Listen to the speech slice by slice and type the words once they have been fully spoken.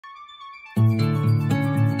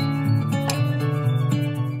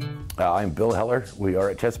I'm Bill Heller. We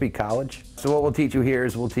are at Chesapeake College. So what we'll teach you here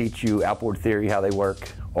is we'll teach you outboard theory, how they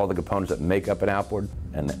work, all the components that make up an outboard,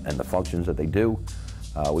 and the functions that they do.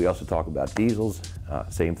 We also talk about diesels,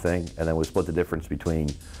 same thing, and then we split the difference between,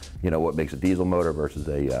 what makes a diesel motor versus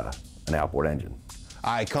an outboard engine.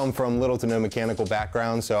 I come from little to no mechanical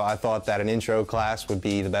background, so I thought that an intro class would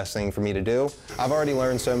be the best thing for me to do. I've already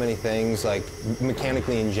learned so many things, like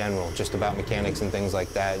mechanically in general, just about mechanics and things like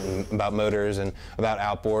that, and about motors and about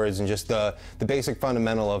outboards, and just the basic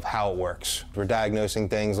fundamental of how it works. We're diagnosing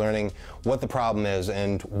things, learning what the problem is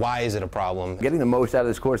and why is it a problem. Getting the most out of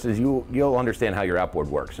this course is you'll understand how your outboard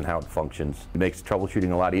works and how it functions. It makes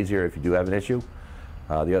troubleshooting a lot easier if you do have an issue.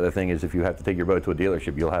 The other thing is if you have to take your boat to a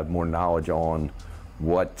dealership, you'll have more knowledge on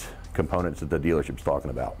what components that the dealership's talking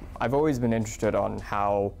about. I've always been interested on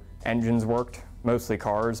how engines worked, mostly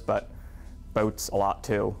cars, but boats a lot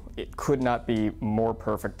too. It could not be more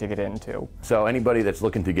perfect to get into. So anybody that's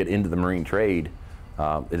looking to get into the marine trade,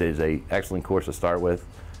 it is an excellent course to start with.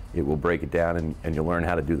 It will break it down and you'll learn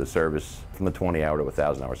how to do the service from the 20-hour to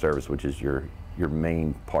 1,000-hour service, which is your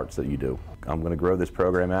main parts that you do. I'm going to grow this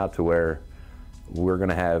program out to where we're going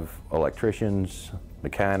to have electricians,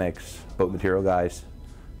 mechanics, boat material guys.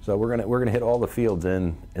 So we're gonna hit all the fields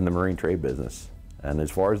in the marine trade business. And as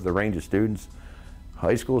far as the range of students,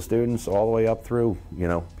 high school students all the way up through,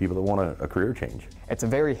 people that want a career change. It's a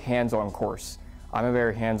very hands-on course. I'm a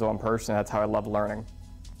very hands-on person. That's how I love learning.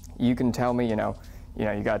 You can tell me, you got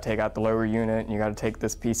to take out the lower unit, and you got to take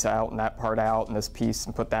this piece out and that part out and this piece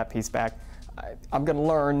and put that piece back. I'm going to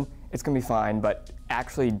learn. It's going to be fine. But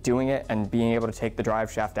actually doing it and being able to take the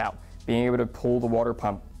drive shaft out, being able to pull the water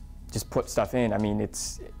pump, just put stuff in. I mean,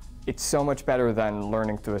 it's so much better than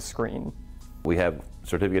learning through a screen. We have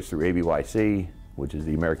certificates through ABYC, which is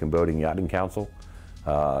the American Boating Yachting Council,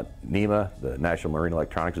 NEMA, the National Marine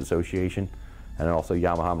Electronics Association, and also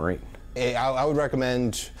Yamaha Marine. I would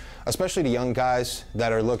recommend, especially to young guys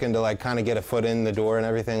that are looking to kind of get a foot in the door and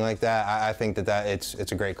everything like that, I think that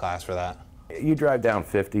it's a great class for that. You drive down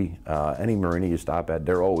 50, any marina you stop at,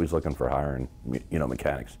 they're always looking for hiring,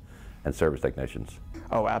 mechanics and service technicians.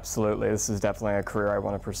 Oh, absolutely. This is definitely a career I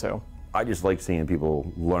want to pursue. I just like seeing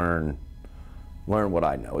people learn what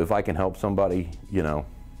I know. If I can help somebody,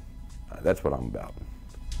 that's what I'm about.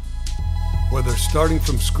 Whether starting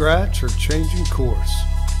from scratch or changing course,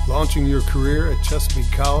 launching your career at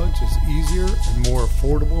Chesapeake College is easier and more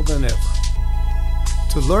affordable than ever.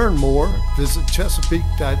 To learn more, visit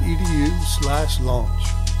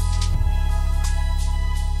chesapeake.edu/launch.